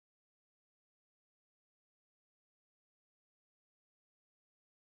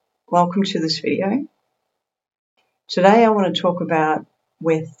Welcome to this video. Today I want to talk about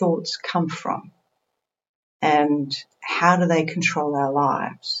where thoughts come from and how do they control our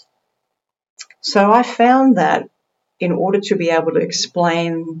lives. So I found that in order to be able to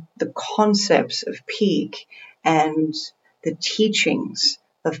explain the concepts of peak and the teachings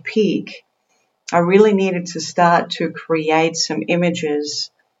of peak, I really needed to start to create some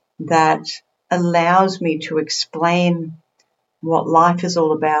images that allows me to explain what life is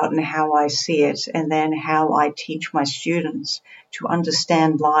all about and how I see it, and then how I teach my students to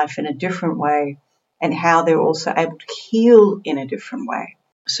understand life in a different way and how they're also able to heal in a different way.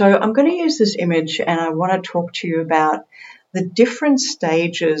 So I'm going to use this image and I want to talk to you about the different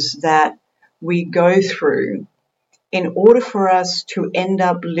stages that we go through in order for us to end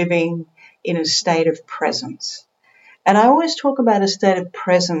up living in a state of presence. And I always talk about a state of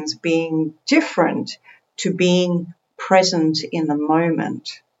presence being different to being present in the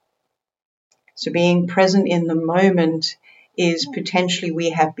moment. So being present in the moment is potentially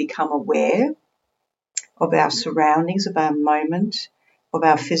we have become aware of our surroundings, of our moment, of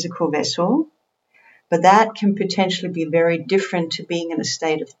our physical vessel. But that can potentially be very different to being in a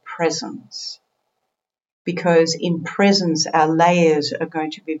state of presence. Because in presence, our layers are going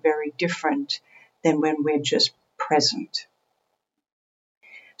to be very different than when we're just present.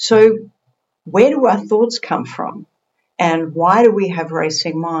 So where do our thoughts come from? And why do we have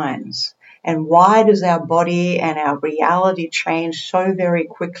racing minds? And why does our body and our reality change so very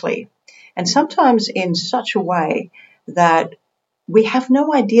quickly? And sometimes in such a way that we have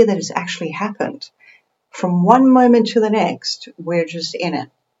no idea that it's actually happened. From one moment to the next, we're just in it.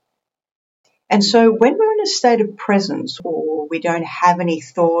 And so when we're in a state of presence, or we don't have any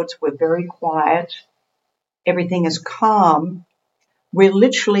thoughts, we're very quiet, everything is calm, we're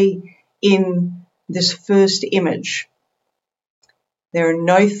literally in this first image. There are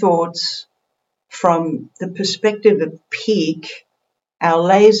no thoughts. From the perspective of peak, our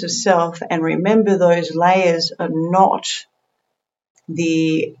layers of self, and remember those layers are not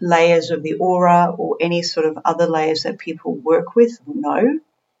the layers of the aura or any sort of other layers that people work with, no.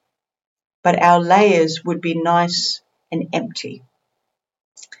 But our layers would be nice and empty.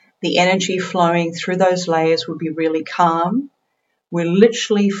 The energy flowing through those layers would be really calm. We're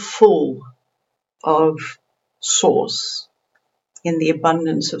literally full of source, in the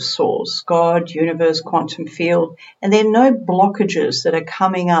abundance of source, God, universe, quantum field, and there are no blockages that are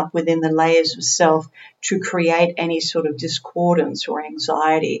coming up within the layers of self to create any sort of discordance or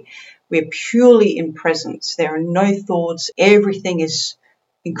anxiety. We're purely in presence. There are no thoughts. Everything is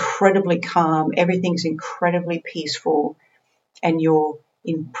incredibly calm. Everything's incredibly peaceful, and you're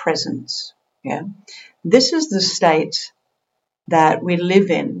in presence. Yeah, this is the state that we live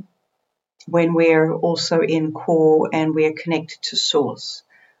in when we're also in core and we're connected to source.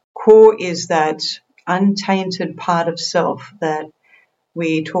 Core is that untainted part of self that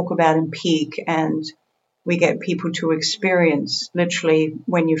we talk about in peak, and we get people to experience. Literally,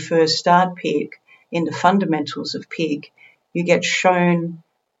 when you first start peak, in the fundamentals of peak, you get shown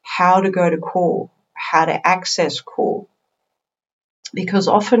how to go to core, how to access core. Because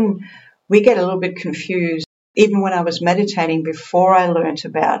often we get a little bit confused. Even when I was meditating before I learned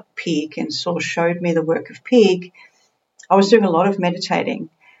about peak and Source showed me the work of peak, I was doing a lot of meditating.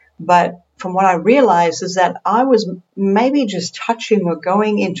 But from what I realized is that I was maybe just touching or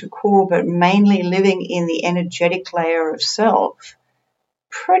going into core, but mainly living in the energetic layer of self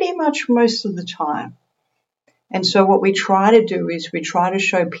pretty much most of the time. And so what we try to do is we try to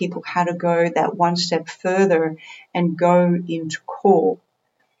show people how to go that one step further and go into core.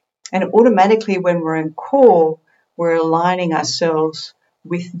 And automatically when we're in core, we're aligning ourselves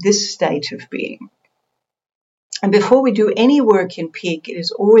with this state of being. And before we do any work in peak, it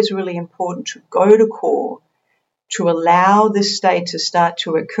is always really important to go to core, to allow this state to start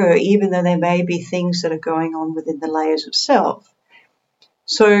to occur, even though there may be things that are going on within the layers of self.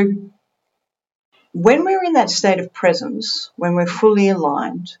 So when we're in that state of presence, when we're fully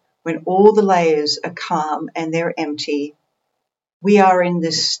aligned, when all the layers are calm and they're empty, we are in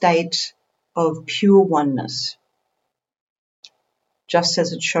this state of pure oneness, just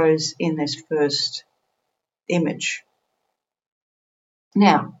as it shows in this first image.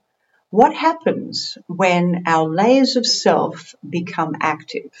 Now, what happens when our layers of self become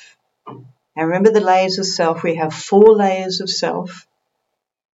active? Now remember the layers of self, we have 4 layers of self,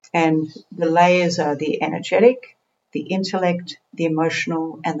 and the layers are the energetic, the intellect, the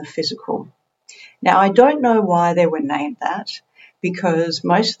emotional, and the physical. Now I don't know why they were named that, because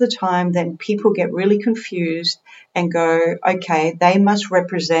most of the time then people get really confused and go, okay, they must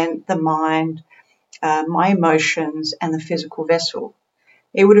represent the mind, my emotions, and the physical vessel.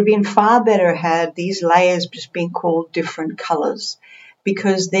 It would have been far better had these layers just been called different colors,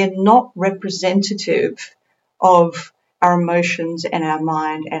 because they're not representative of our emotions and our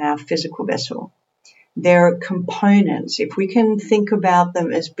mind and our physical vessel. They're components. If we can think about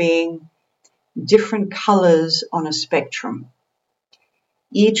them as being different colors on a spectrum,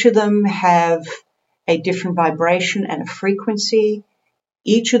 each of them have a different vibration and a frequency.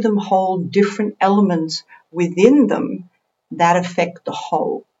 Each of them hold different elements within them that affect the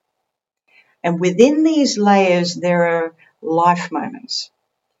whole. And within these layers, there are life moments.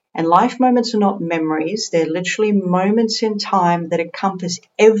 And life moments are not memories. They're literally moments in time that encompass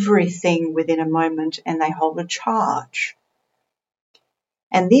everything within a moment, and they hold a charge.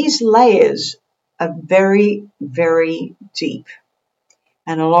 And these layers are very, very deep.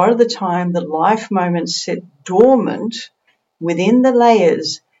 And a lot of the time, the life moments sit dormant within the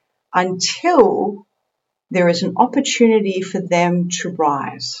layers until there is an opportunity for them to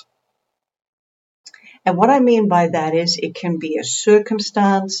rise. And what I mean by that is it can be a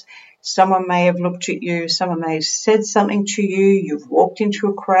circumstance. Someone may have looked at you, someone may have said something to you, you've walked into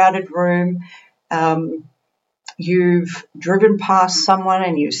a crowded room, you've driven past someone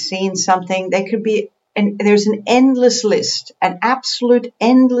and you've seen something. There could be, and there's an endless list, an absolute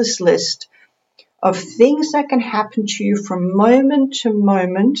endless list of things that can happen to you from moment to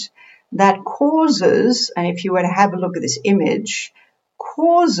moment that causes, and if you were to have a look at this image,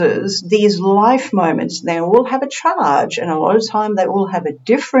 causes these life moments. They all have a charge, and a lot of time they all have a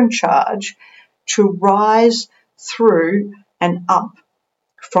different charge to rise through and up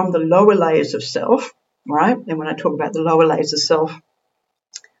from the lower layers of self, right? And when I talk about the lower layers of self,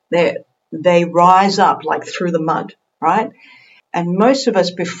 they rise up like through the mud, right? And most of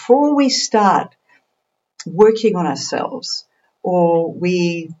us, before we start working on ourselves, or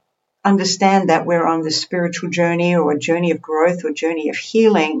we understand that we're on this spiritual journey or a journey of growth or a journey of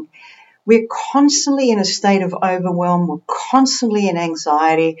healing, we're constantly in a state of overwhelm. We're constantly in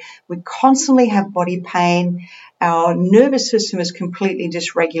anxiety. We constantly have body pain. Our nervous system is completely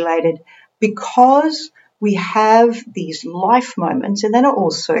dysregulated because we have these life moments, and they're not all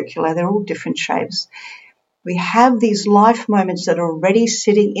circular. They're all different shapes. We have these life moments that are already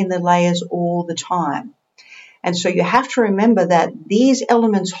sitting in the layers all the time. And so you have to remember that these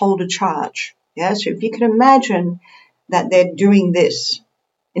elements hold a charge. Yeah, so if you can imagine that they're doing this,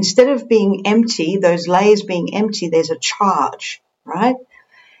 instead of being empty, those layers being empty, there's a charge, right?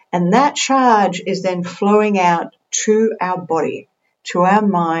 And that charge is then flowing out to our body, to our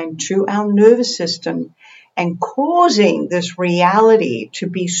mind, to our nervous system, and causing this reality to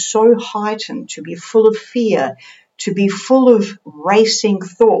be so heightened, to be full of fear, to be full of racing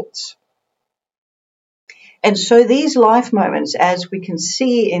thoughts. And so these life moments, as we can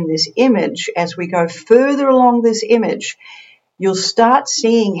see in this image, as we go further along this image, you'll start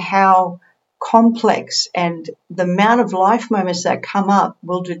seeing how complex, and the amount of life moments that come up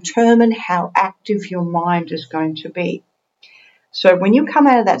will determine how active your mind is going to be. So when you come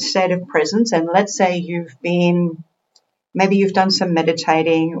out of that state of presence, and let's say maybe you've done some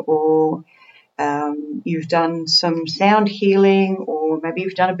meditating, or you've done some sound healing, or maybe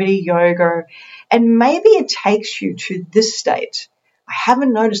you've done a bit of yoga, and maybe it takes you to this state. I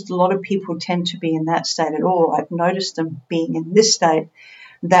haven't noticed a lot of people tend to be in that state at all. I've noticed them being in this state,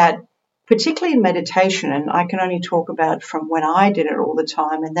 that particularly in meditation, and I can only talk about from when I did it all the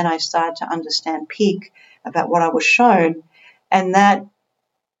time, and then I started to understand peak about what I was shown, and that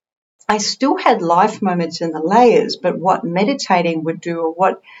I still had life moments in the layers, but what meditating would do, or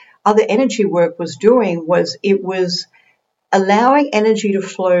what other energy work was doing, was it was allowing energy to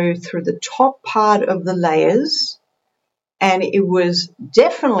flow through the top part of the layers, and it was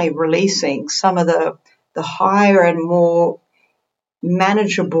definitely releasing some of the higher and more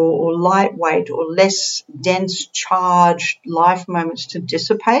manageable or lightweight or less dense charged life moments to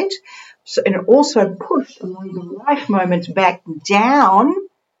dissipate. So, and it also pushed along the life moments back down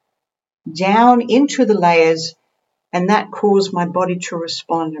into the layers, and that caused my body to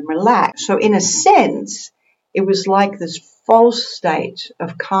respond and relax. So in a sense, it was like this false state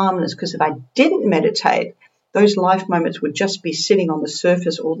of calmness, because if I didn't meditate, those life moments would just be sitting on the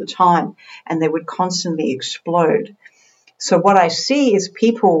surface all the time, and they would constantly explode. So what I see is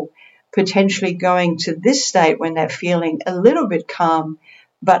people potentially going to this state when they're feeling a little bit calm,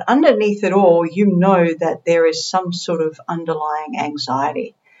 but underneath it all, you know that there is some sort of underlying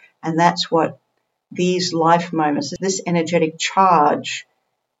anxiety. And that's what these life moments, this energetic charge,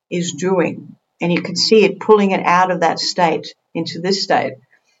 is doing. And you can see it pulling it out of that state into this state.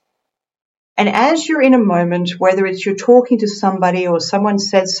 And as you're in a moment, whether it's you're talking to somebody or someone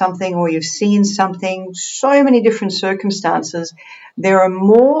said something or you've seen something, so many different circumstances, there are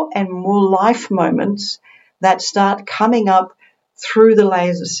more and more life moments that start coming up through the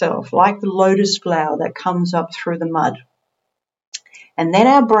layers of self, like the lotus flower that comes up through the mud. And then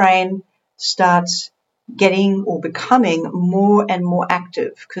our brain starts getting or becoming more and more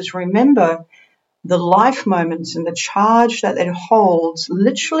active. Because remember, the life moments and the charge that it holds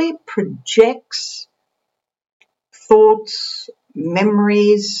literally projects thoughts,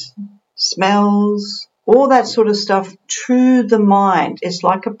 memories, smells, all that sort of stuff to the mind. It's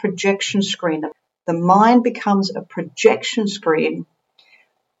like a projection screen. The mind becomes a projection screen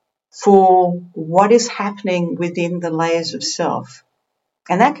for what is happening within the layers of self.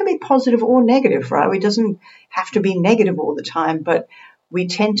 And that can be positive or negative, right? It doesn't have to be negative all the time, but we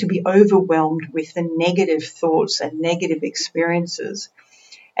tend to be overwhelmed with the negative thoughts and negative experiences.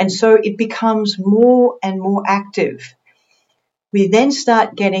 And so it becomes more and more active. We then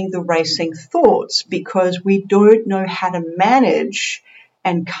start getting the racing thoughts because we don't know how to manage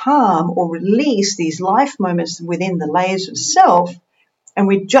and calm or release these life moments within the layers of self, and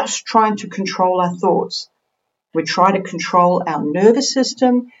we're just trying to control our thoughts. We try to control our nervous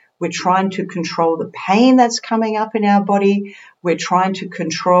system. We're trying to control the pain that's coming up in our body. We're trying to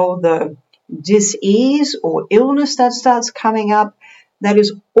control the dis-ease or illness that starts coming up. That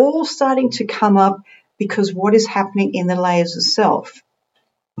is all starting to come up because what is happening in the layers of self.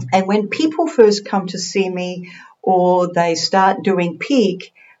 And when people first come to see me or they start doing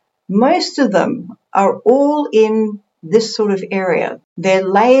peak, most of them are all in this sort of area. Their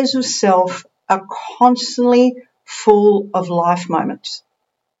layers of self are constantly full of life moments,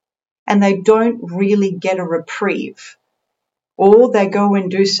 and they don't really get a reprieve. Or they go and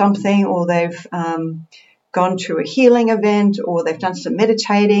do something, or they've gone to a healing event, or they've done some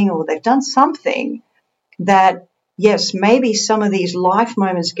meditating, or they've done something that, yes, maybe some of these life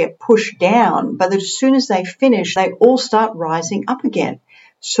moments get pushed down, but as soon as they finish, they all start rising up again.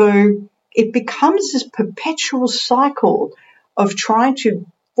 So it becomes this perpetual cycle of trying to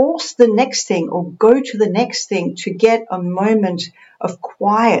force the next thing or go to the next thing to get a moment of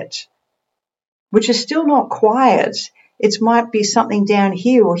quiet, which is still not quiet. It might be something down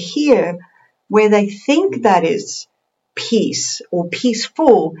here or here where they think that is peace or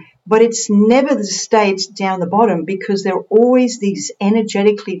peaceful, but it's never the state down the bottom because there are always these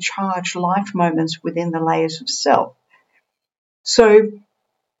energetically charged life moments within the layers of self. So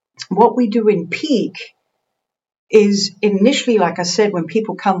what we do in peak is initially, like I said, when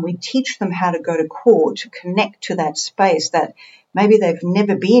people come, we teach them how to go to core, to connect to that space that maybe they've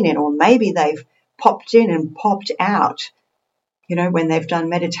never been in, or maybe they've popped in and popped out, when they've done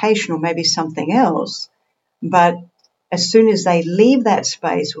meditation or maybe something else. But as soon as they leave that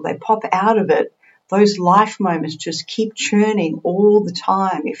space or they pop out of it, those life moments just keep churning all the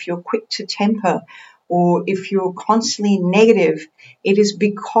time. If you're quick to temper or if you're constantly negative, it is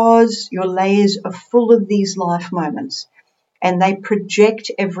because your layers are full of these life moments and they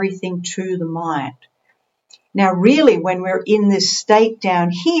project everything to the mind. Now, really, when we're in this state down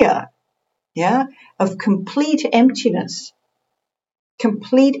here, of complete emptiness,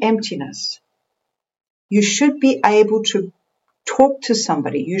 you should be able to talk to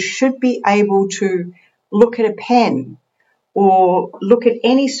somebody. You should be able to look at a pen or look at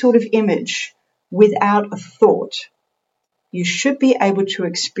any sort of image without a thought. You should be able to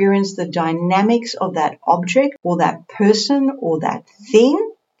experience the dynamics of that object or that person or that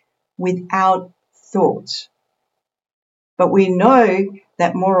thing without thoughts. But we know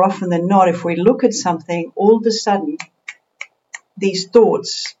that more often than not, if we look at something, all of a sudden, these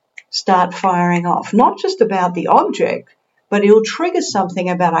thoughts start firing off. Not just about the object, but it'll trigger something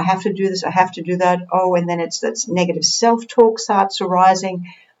about, I have to do this, I have to do that. Oh, and then that's negative self-talk starts arising.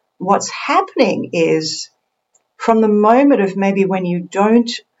 What's happening is from the moment of maybe when you don't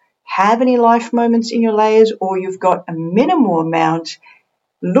have any life moments in your layers or you've got a minimal amount,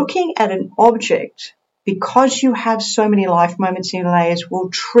 looking at an object, because you have so many life moments in your layers, will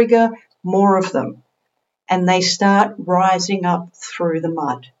trigger more of them. And they start rising up through the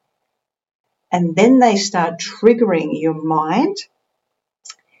mud. And then they start triggering your mind,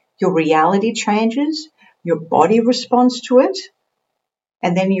 your reality changes, your body responds to it,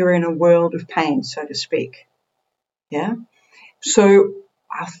 and then you're in a world of pain, so to speak. So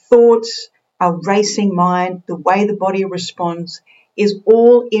our thoughts, our racing mind, the way the body responds is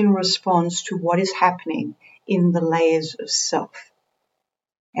all in response to what is happening in the layers of self.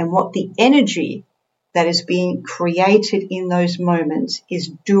 And what the energy that is being created in those moments is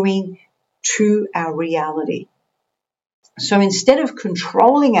doing to our reality. So instead of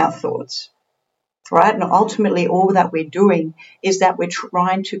controlling our thoughts, right? And ultimately all that we're doing is that we're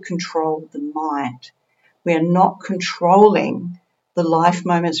trying to control the mind. We are not controlling the life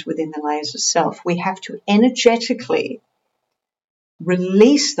moments within the layers of self. We have to energetically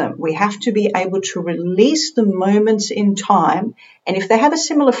release them. We have to be able to release the moments in time. And if they have a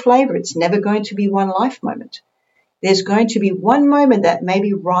similar flavor, it's never going to be one life moment. There's going to be one moment that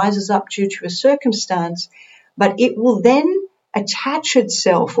maybe rises up due to a circumstance, but it will then attach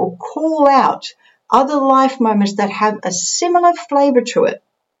itself or call out other life moments that have a similar flavor to it.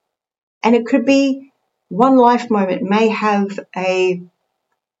 And it could be one life moment may have a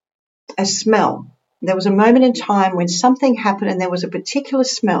smell. There was a moment in time when something happened and there was a particular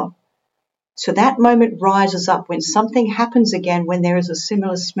smell. So that moment rises up when something happens again when there is a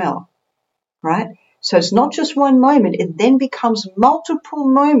similar smell, right? So it's not just one moment. It then becomes multiple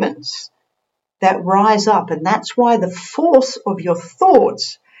moments that rise up. And that's why the force of your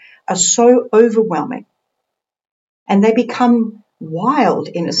thoughts are so overwhelming. And they become wild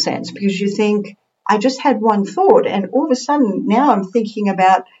in a sense because you think, I just had one thought and all of a sudden now I'm thinking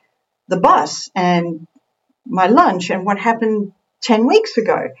about the bus and my lunch and what happened 10 weeks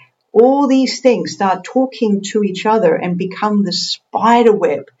ago. All these things start talking to each other and become the spider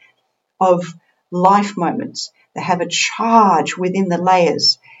web of life moments. They have a charge within the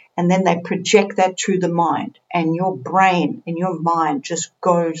layers and then they project that to the mind and your brain and your mind just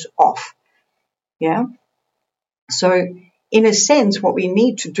goes off. Yeah. So in a sense, what we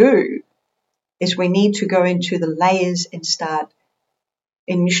need to do is we need to go into the layers and start.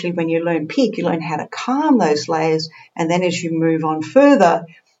 Initially, when you learn peak, you learn how to calm those layers. And then as you move on further,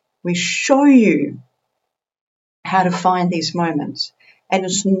 we show you how to find these moments. And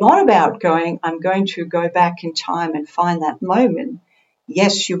it's not about going, I'm going to go back in time and find that moment.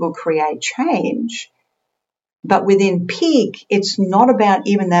 Yes, you will create change. But within peak, it's not about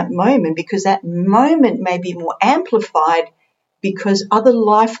even that moment because that moment may be more amplified because other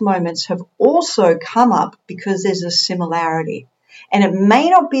life moments have also come up because there's a similarity. And it may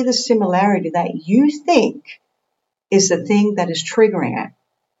not be the similarity that you think is the thing that is triggering it.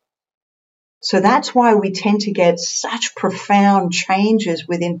 So that's why we tend to get such profound changes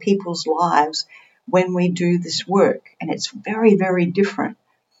within people's lives when we do this work. And it's very, very different.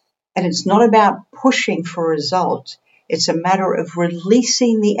 And it's not about pushing for a result. It's a matter of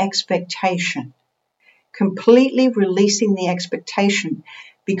releasing the expectation, completely releasing the expectation.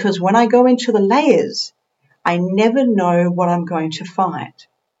 Because when I go into the layers, I never know what I'm going to find.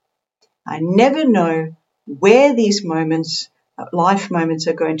 I never know where these moments, life moments,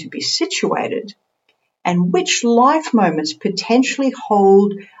 are going to be situated and which life moments potentially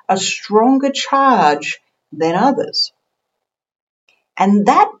hold a stronger charge than others. And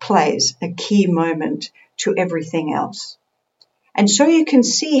that plays a key moment to everything else. And so you can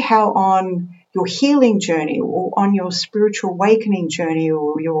see how on your healing journey or on your spiritual awakening journey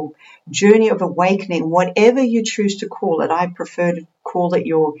or your journey of awakening, whatever you choose to call it, I prefer to call it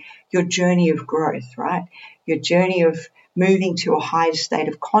your journey of growth, right? Your journey of moving to a higher state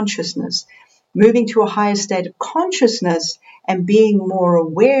of consciousness. Moving to a higher state of consciousness and being more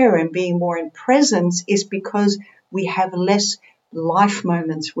aware and being more in presence is because we have less life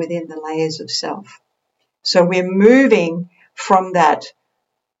moments within the layers of self. So we're moving from that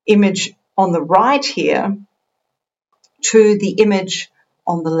image on the right here to the image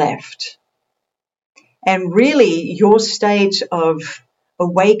on the left. And really your state of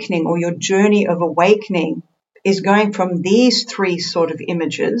awakening or your journey of awakening is going from these three sort of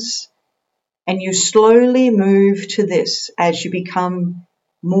images, and you slowly move to this as you become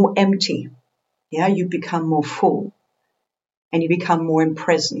more empty. Yeah, you become more full and you become more in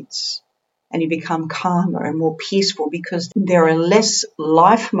presence. And you become calmer and more peaceful because there are less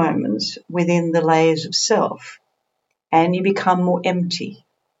life moments within the layers of self. And you become more empty.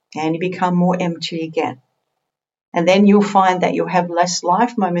 And you become more empty again. And then you'll find that you'll have less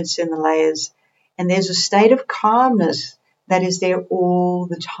life moments in the layers. And there's a state of calmness that is there all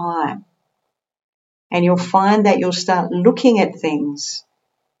the time. And you'll find that you'll start looking at things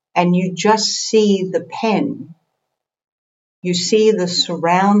and you just see the pen. You see the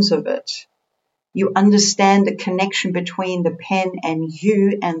surrounds of it. You understand the connection between the pen and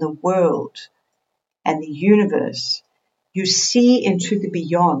you and the world and the universe. You see into the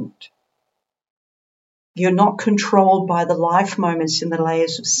beyond. You're not controlled by the life moments in the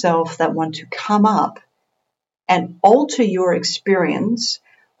layers of self that want to come up and alter your experience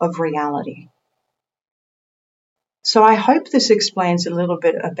of reality. So I hope this explains a little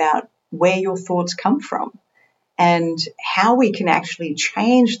bit about where your thoughts come from and how we can actually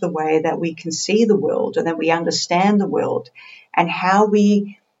change the way that we can see the world and that we understand the world and how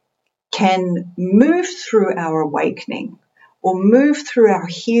we can move through our awakening or move through our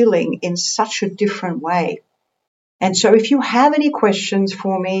healing in such a different way. And so if you have any questions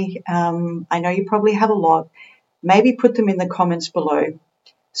for me, I know you probably have a lot, maybe put them in the comments below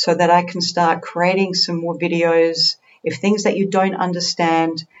so that I can start creating some more videos. If things that you don't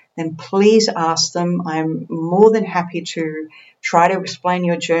understand, then please ask them. I'm more than happy to try to explain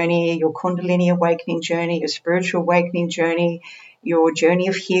your journey, your Kundalini awakening journey, your spiritual awakening journey, your journey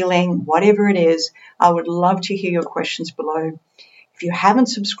of healing, whatever it is. I would love to hear your questions below. If you haven't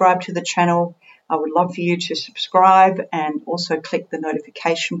subscribed to the channel, I would love for you to subscribe and also click the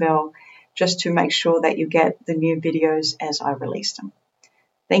notification bell just to make sure that you get the new videos as I release them.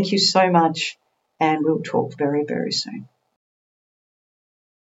 Thank you so much, and we'll talk very, very soon.